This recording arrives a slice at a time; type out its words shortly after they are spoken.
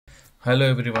Hello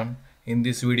everyone. In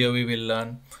this video we will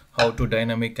learn how to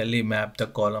dynamically map the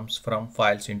columns from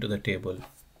files into the table.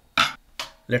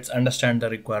 Let's understand the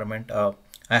requirement.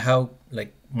 I have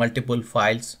like multiple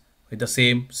files with the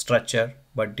same structure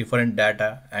but different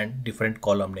data and different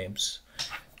column names.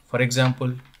 For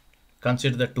example,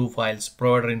 consider the two files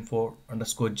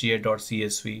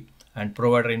providerinfo_ga.csv and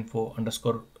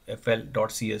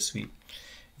providerinfo_fl.csv.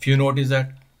 If you notice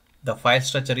that the file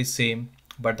structure is same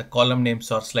but the column names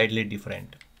are slightly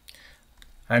different,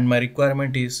 and my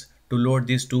requirement is to load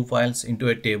these two files into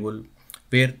a table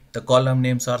where the column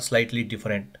names are slightly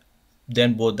different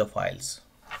than both the files.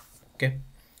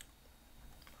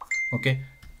 Okay,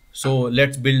 so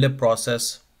let's build a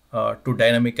process to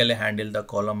dynamically handle the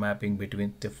column mapping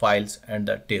between the files and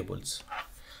the tables.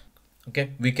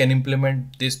 Okay, we can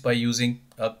implement this by using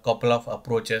a couple of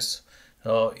approaches.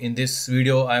 In this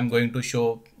video I'm going to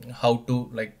show how to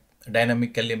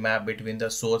dynamically map between the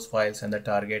source files and the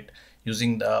target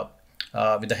using the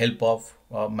with the help of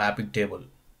mapping table.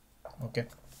 Okay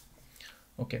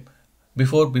okay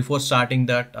before starting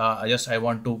that, I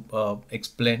want to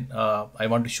explain, I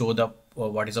want to show the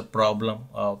what is a problem,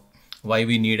 why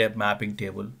we need a mapping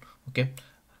table. Okay,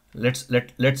 let's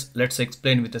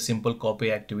explain with a simple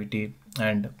copy activity,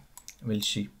 and we'll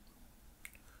see.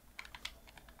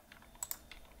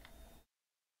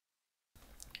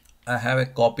 I have a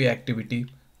copy activity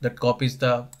that copies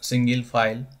the single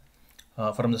file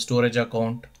from the storage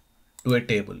account to a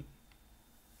table.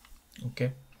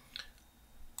 Okay,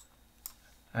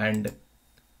 and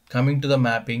coming to the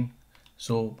mapping,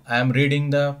 so I am reading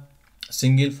the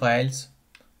single files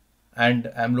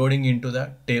and I'm loading into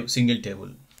the single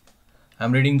table.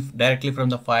 I'm reading directly from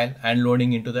the file and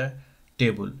loading into the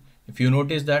table. If you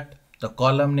notice that the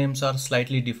column names are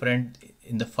slightly different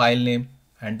in the file name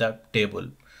and the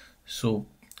table. So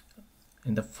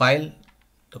in the file,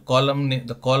 the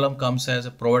column comes as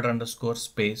a provider underscore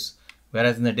space,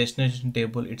 whereas in the destination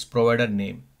table it's provider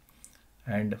name,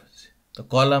 and the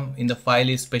column in the file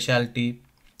is specialty,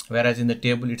 whereas in the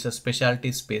table it's a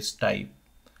specialty space type,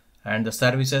 and the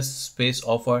services space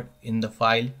offered in the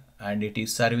file and it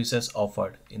is services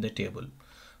offered in the table.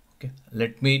 Okay,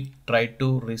 let me try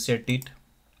to reset it.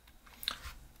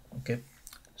 Okay,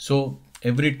 so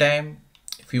every time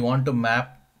if you want to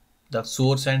map the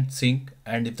source and sink,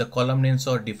 and if the column names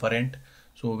are different,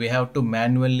 so we have to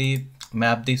manually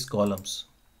map these columns.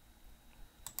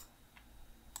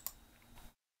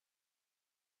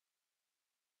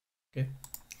 Okay,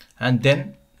 and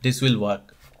then this will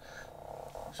work.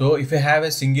 So if you have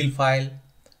a single file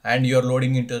and you're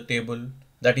loading into a table,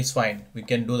 that is fine. We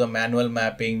can do the manual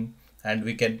mapping and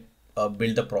we can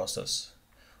build the process.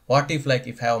 What if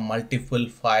if I have multiple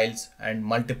files and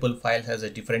multiple files has a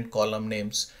different column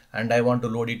names and I want to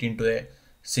load it into a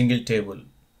single table?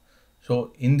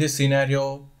 So in this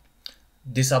scenario,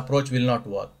 this approach will not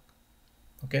work.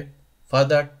 Okay, for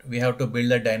that we have to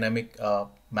build a dynamic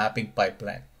mapping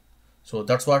pipeline. So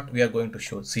that's what we are going to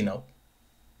see now.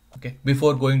 Okay,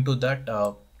 before going to that,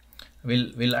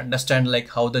 we'll understand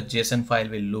how the JSON file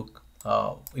will look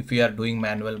if we are doing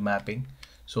manual mapping.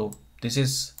 So this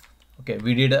is okay,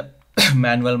 we did a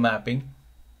manual mapping,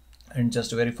 and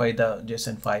just verify the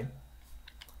JSON file.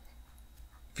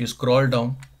 If you scroll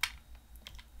down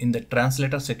in the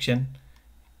translator section,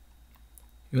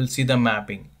 you will see the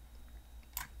mapping.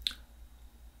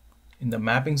 In the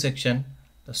mapping section,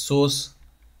 the source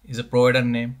is a provider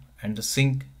name and the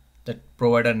sink that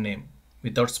provider name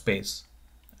without space,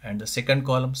 and the second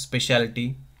column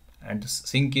specialty, and the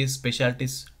sink is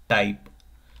specialties type.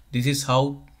 This is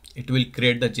how it will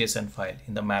create the JSON file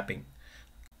in the mapping.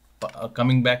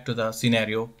 Coming back to the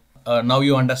scenario, now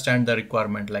you understand the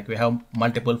requirement. We have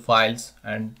multiple files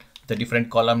and the different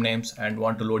column names and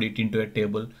want to load it into a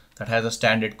table that has a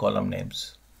standard column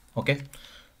names. Okay,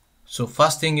 so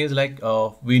first thing is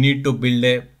we need to build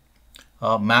a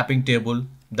mapping table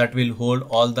that will hold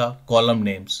all the column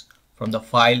names from the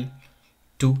file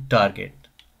to target.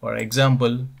 For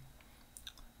example,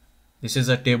 this is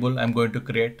a table I'm going to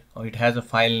create. It has a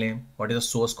file name, what is the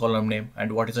source column name,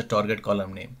 and what is the target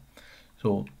column name.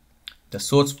 So the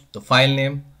source, the file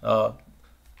name,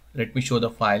 let me show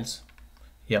the files.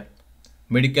 Yep,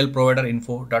 medical provider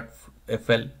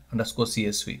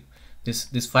info.fl_csv.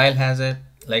 This file has a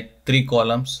 3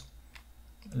 columns.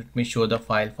 Let me show the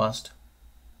file first.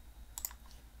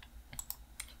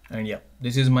 And yeah,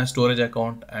 this is my storage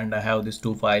account and I have these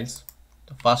 2 files.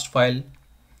 The first file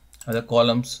are the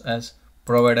columns as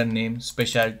provider name,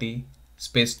 specialty,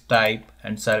 space type,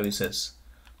 and services.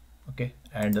 Okay,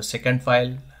 and the second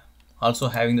file also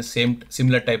having the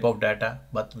similar type of data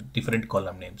but with different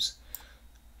column names.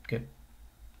 Okay,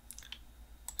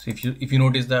 So if you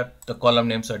notice that the column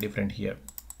names are different here,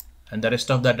 and the rest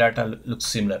of the data looks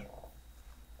similar.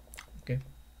 Okay,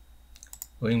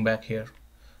 going back here,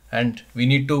 and we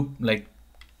need to like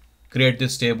create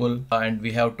this table, and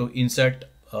we have to insert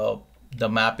the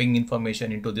mapping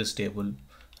information into this table,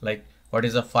 like what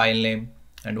is the file name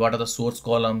and what are the source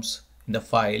columns in the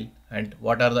file and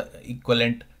what are the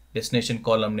equivalent destination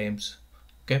column names.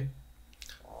 Okay,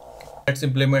 let's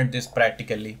implement this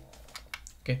practically.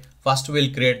 Okay, first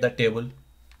we'll create the table,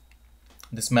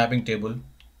 this mapping table.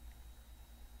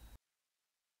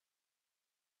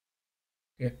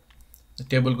 Okay, the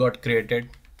table got created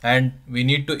and we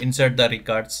need to insert the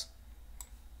records.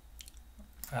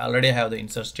 I already have the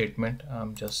insert statement. I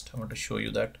want to show you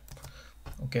that.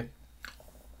 Okay,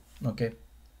 okay,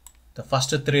 the first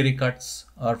three records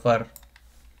are for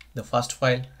the first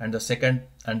file, and the second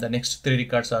and the next three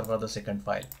records are for the second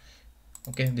file.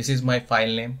 Okay, this is my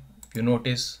file name. If you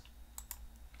notice,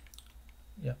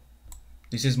 yeah,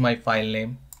 this is my file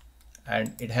name,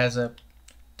 and it has a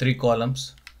three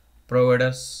columns: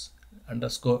 providers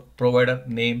underscore provider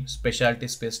name, specialty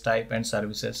space type, and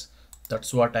services.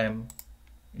 That's what I am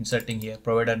inserting here: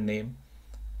 provider name,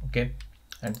 okay,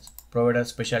 and provider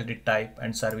specialty type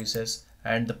and services.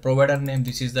 And the provider name,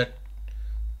 this is the,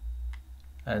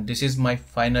 and this is my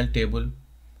final table.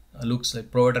 Looks like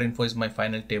provider info is my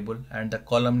final table, and the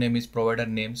column name is provider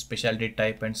name, specialty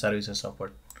type, and services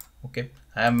offered. Okay,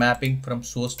 I am mapping from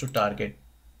source to target.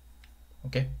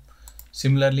 Okay,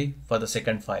 similarly for the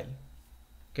second file.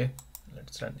 Okay,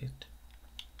 let's run it,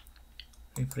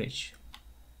 refresh.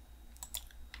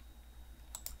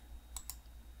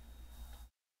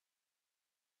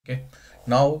 Okay,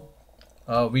 now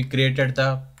we created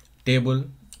the table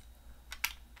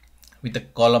with the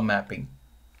column mapping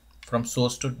from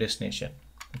source to destination.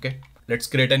 Okay, let's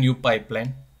create a new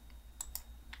pipeline.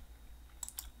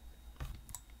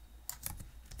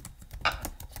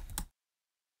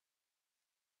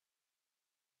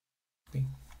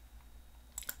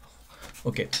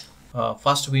 Okay,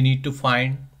 first we need to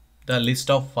find the list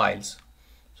of files.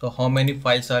 So how many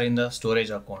files are in the storage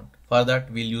account? For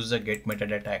that we'll use the get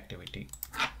metadata activity.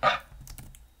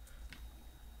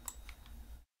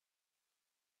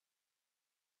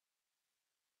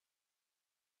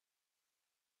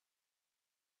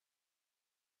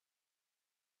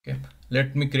 Okay,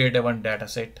 let me create a one data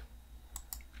set.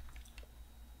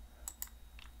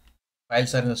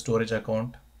 Files are in the storage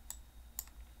account.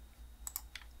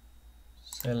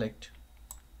 Select.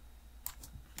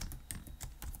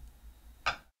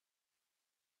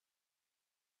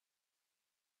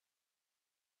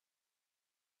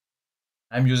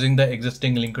 I'm using the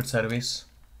existing linked service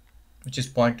which is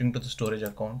pointing to the storage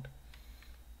account.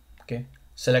 Okay,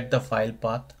 select the file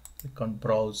path, click on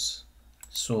browse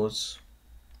source.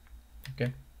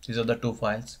 Okay, these are the two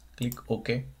files. Click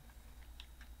OK,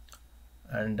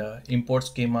 and import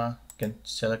schema, can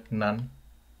select none.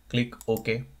 Click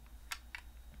OK.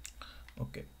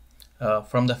 Okay,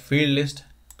 from the field list,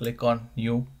 click on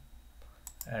new,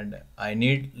 and I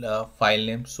need file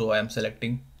name, so I am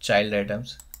selecting child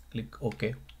items. Click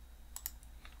OK.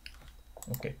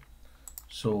 Okay,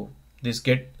 so this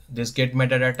get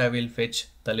metadata will fetch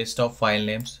the list of file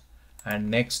names,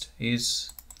 and next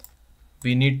is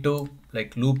we need to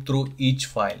like loop through each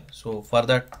file. So for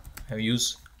that I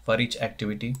use for each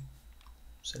activity,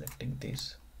 selecting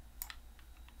this.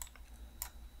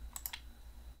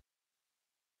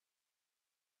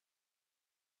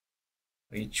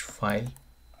 For each file.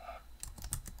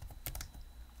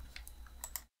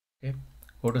 Okay,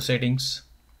 go to settings,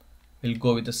 we'll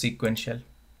go with the sequential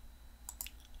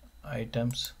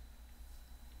items,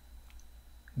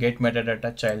 get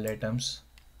metadata child items,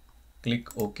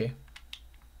 click OK.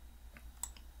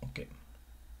 Okay,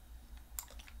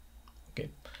 okay,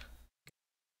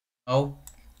 now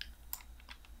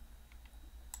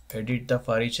edit the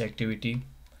for each activity.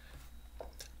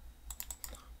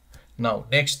 Now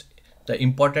next, the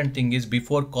important thing is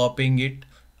before copying it,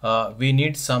 we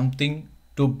need something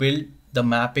to build the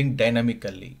mapping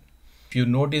dynamically. If you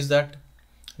notice that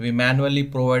we manually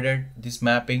provided this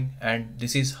mapping, and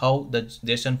this is how the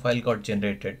JSON file got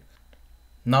generated.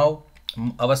 Now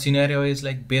our scenario is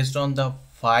like based on the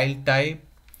file type,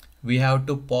 we have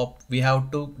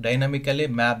to dynamically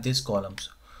map these columns.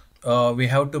 We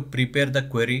have to prepare the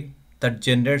query that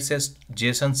generates a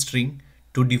JSON string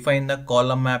to define the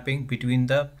column mapping between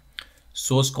the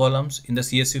source columns in the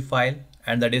CSV file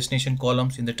and the destination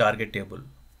columns in the target table.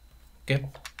 Okay,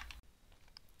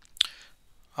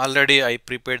 already I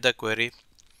prepared the query.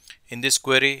 In this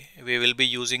query we will be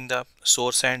using the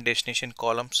source and destination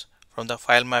columns from the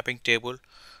file mapping table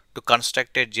to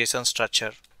construct a JSON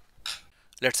structure.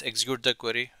 Let's execute the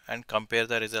query and compare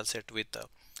the result set with the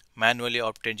manually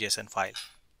obtained JSON file.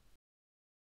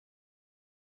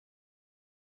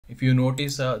 If you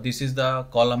notice, this is the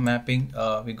column mapping.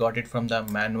 We got it from the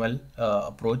manual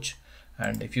approach.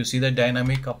 And if you see the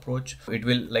dynamic approach, it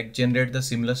will like generate the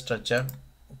similar structure.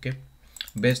 Okay.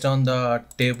 Based on the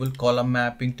table, column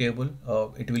mapping table,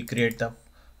 it will create the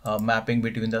mapping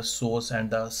between the source and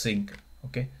the sink.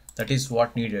 Okay. That is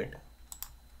what needed.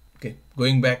 Okay.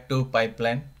 Going back to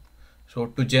pipeline. So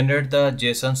to generate the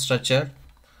JSON structure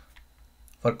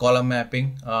for column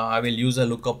mapping, I will use a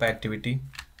lookup activity.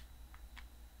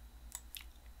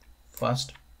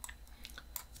 First,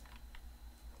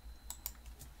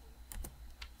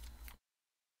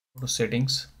 go to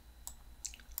settings.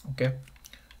 Okay,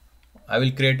 I will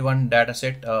create one data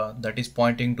set that is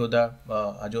pointing to the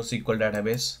Azure SQL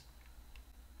database.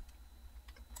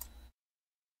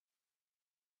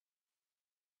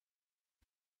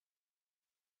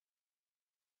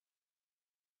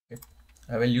 Okay.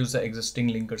 I will use the existing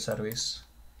linker service.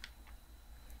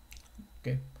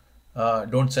 Okay,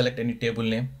 don't select any table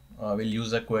name. We'll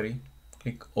use a query.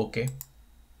 Click OK.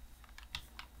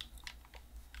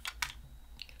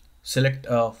 Select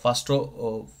first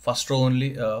row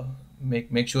only.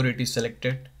 Make sure it is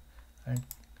selected, and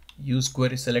use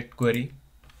query select query,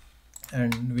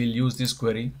 and we'll use this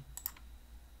query.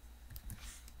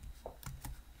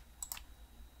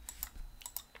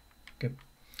 Okay.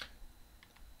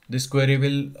 This query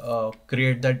will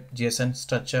create that JSON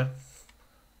structure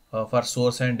for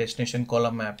source and destination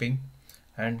column mapping.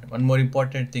 And one more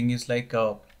important thing is like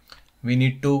we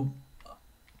need to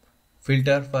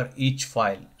filter for each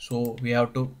file. So we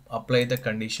have to apply the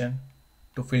condition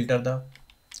to filter the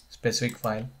specific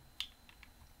file.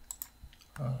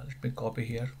 Let me copy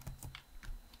here.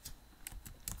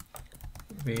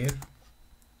 Where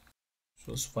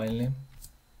source file name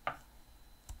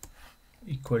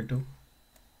equal to,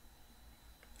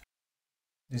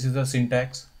 this is the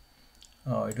syntax.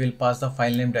 It will pass the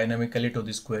file name dynamically to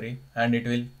this query, and it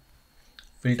will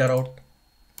filter out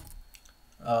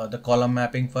the column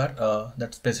mapping for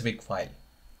that specific file.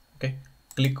 Okay,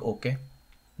 click OK.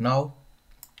 Now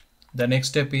the next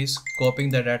step is copying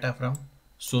the data from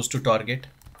source to target.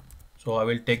 So I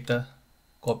will take the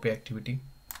copy activity,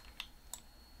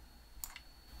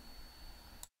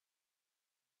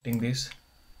 taking this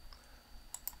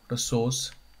to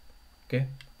source. Okay,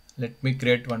 let me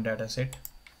create one data set.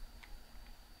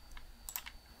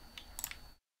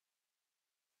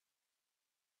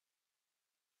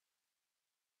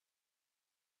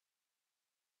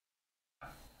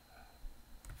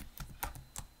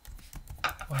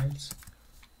 Files.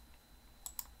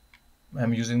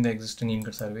 I'm using the existing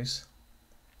linker service.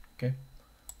 Okay,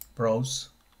 browse,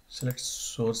 select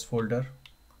source folder,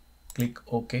 click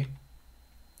OK,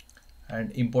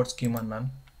 and import schema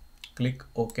none. Click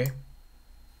OK.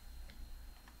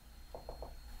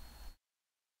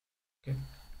 Okay.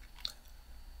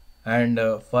 And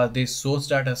for this source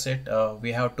data set,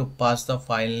 we have to pass the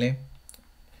file name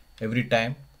every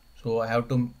time. So I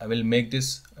will make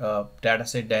this data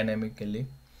set dynamically.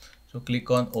 So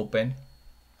click on open.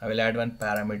 I will add one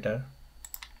parameter,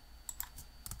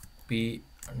 p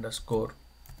underscore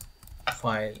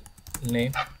file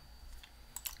name.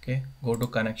 Okay, go to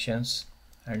connections,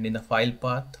 and in the file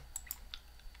path,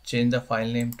 change the file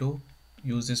name to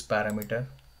use this parameter.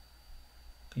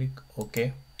 Click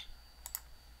OK,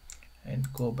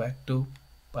 and go back to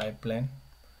pipeline.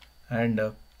 And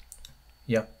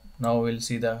yeah, now we'll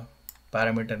see the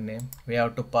parameter name. We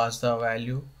have to pass the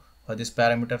value for this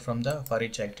parameter from the for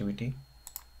each activity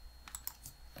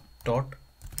dot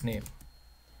name.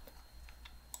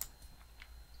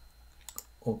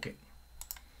 Okay.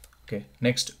 Okay,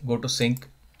 next go to sink.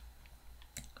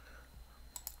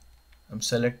 I'm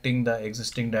selecting the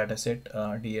existing dataset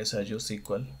DS Azure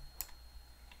SQL,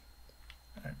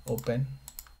 and open.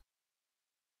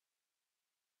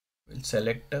 We'll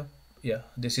select yeah,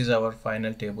 this is our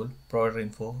final table, provider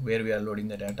info, where we are loading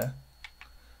the data.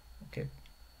 Okay,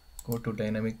 go to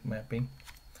dynamic mapping.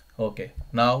 Okay,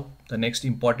 now the next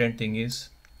important thing is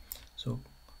so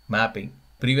mapping.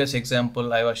 Previous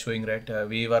example I was showing, right,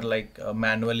 we were like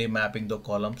manually mapping the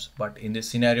columns, but in this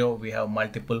scenario we have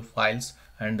multiple files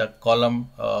and the column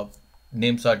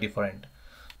names are different.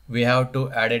 We have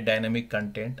to add a dynamic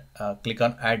content. Click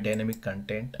on add dynamic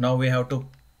content. Now we have to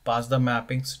pass the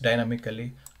mappings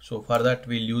dynamically. So for that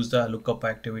we'll use the lookup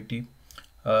activity,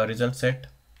 result set.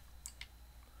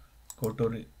 Go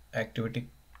to activity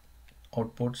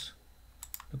outputs,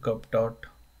 lookup dot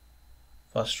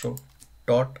first row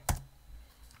dot,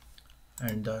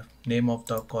 and the name of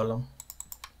the column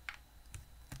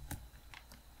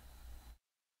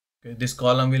Okay, this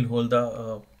column will hold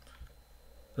the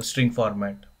string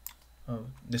format.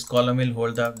 This column will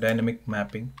hold the dynamic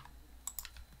mapping,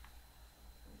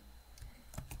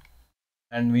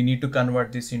 and we need to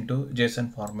convert this into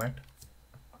JSON format.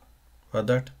 For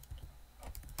that,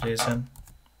 JSON,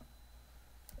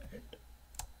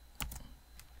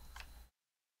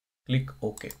 click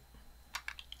OK.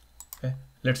 Okay,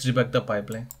 let's debug the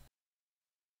pipeline.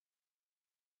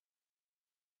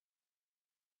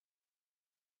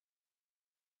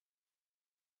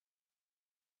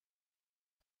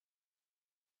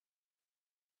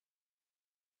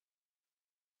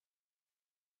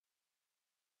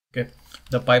 Okay,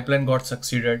 the pipeline got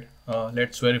succeeded.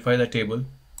 Let's verify the table.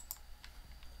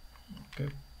 Okay,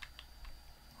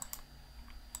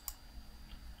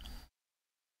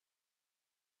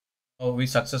 we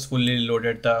successfully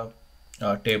loaded the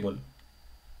table.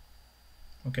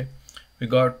 Okay, we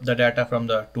got the data from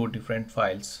the two different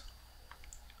files.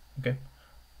 Okay,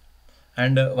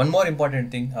 and one more important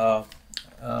thing,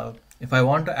 if I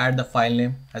want to add the file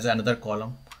name as another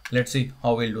column, let's see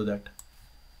how we'll do that.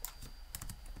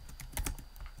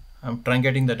 I'm trying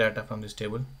getting the data from this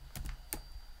table.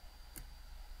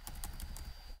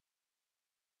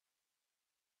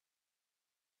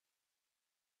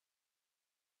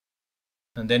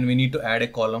 And then we need to add a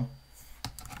column,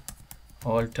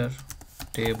 alter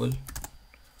table,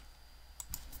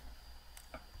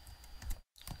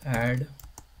 add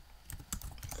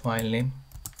file name,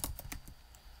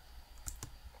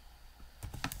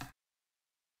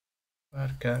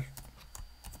 varchar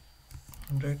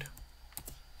 100.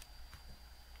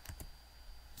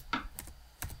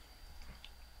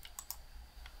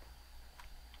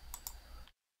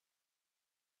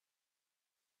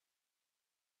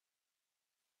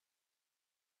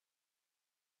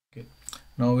 Okay,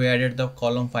 now we added the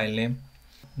column file name.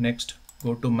 Next,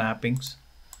 go to mappings.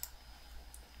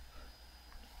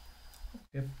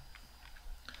 Okay,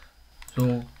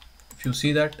 so if you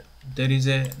see that there is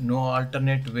a no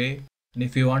alternate way, and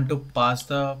if you want to pass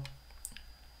the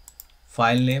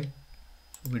file name,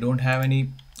 we don't have any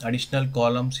additional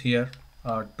columns here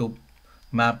to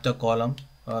map the column,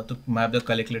 to map the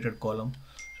calculated column.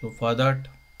 So for that,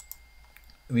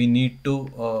 we need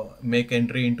to make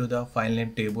entry into the file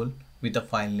name table with the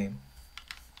file name.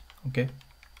 Okay,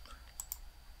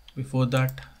 before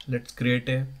that, let's create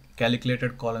a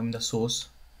calculated column in the source.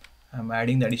 I'm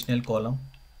adding the additional column.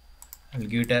 I'll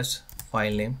give it as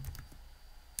file name,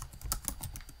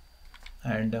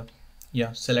 and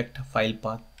yeah, select file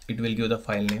path. It will give the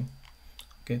file name.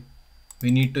 Okay,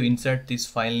 we need to insert this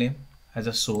file name as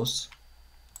a source.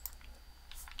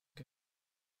 Okay.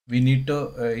 We need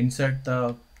to insert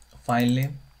the file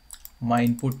name. My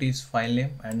input is file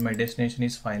name and my destination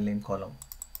is file name column.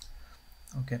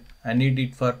 Okay, I need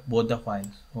it for both the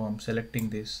files, so I'm selecting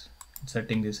this,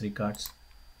 inserting these records.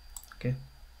 Okay,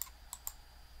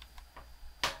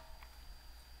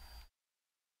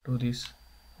 do this.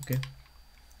 Okay,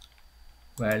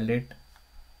 validate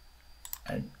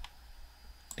and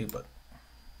debug.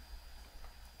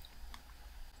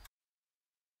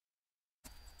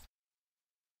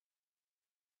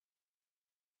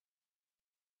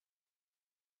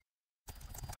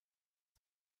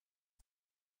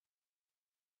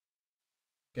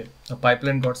 Okay, the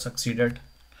pipeline got succeeded.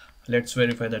 Let's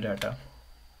verify the data.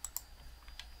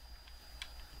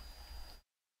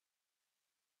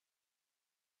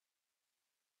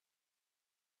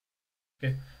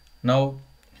 Okay, now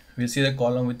we'll see the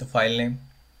column with the file name.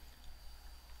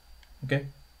 Okay,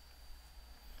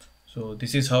 so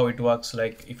this is how it works.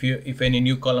 Like if any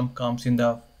new column comes in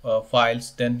the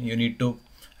files, then you need to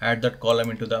add that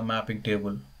column into the mapping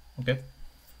table.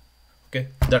 Okay,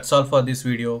 that's all for this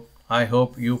video. I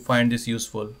hope you find this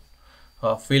useful.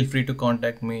 Feel free to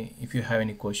contact me if you have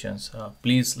any questions.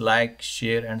 Please like,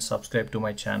 share and subscribe to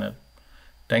my channel.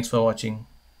 Thanks for watching.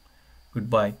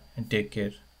 Goodbye and take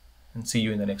care, and see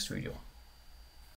you in the next video.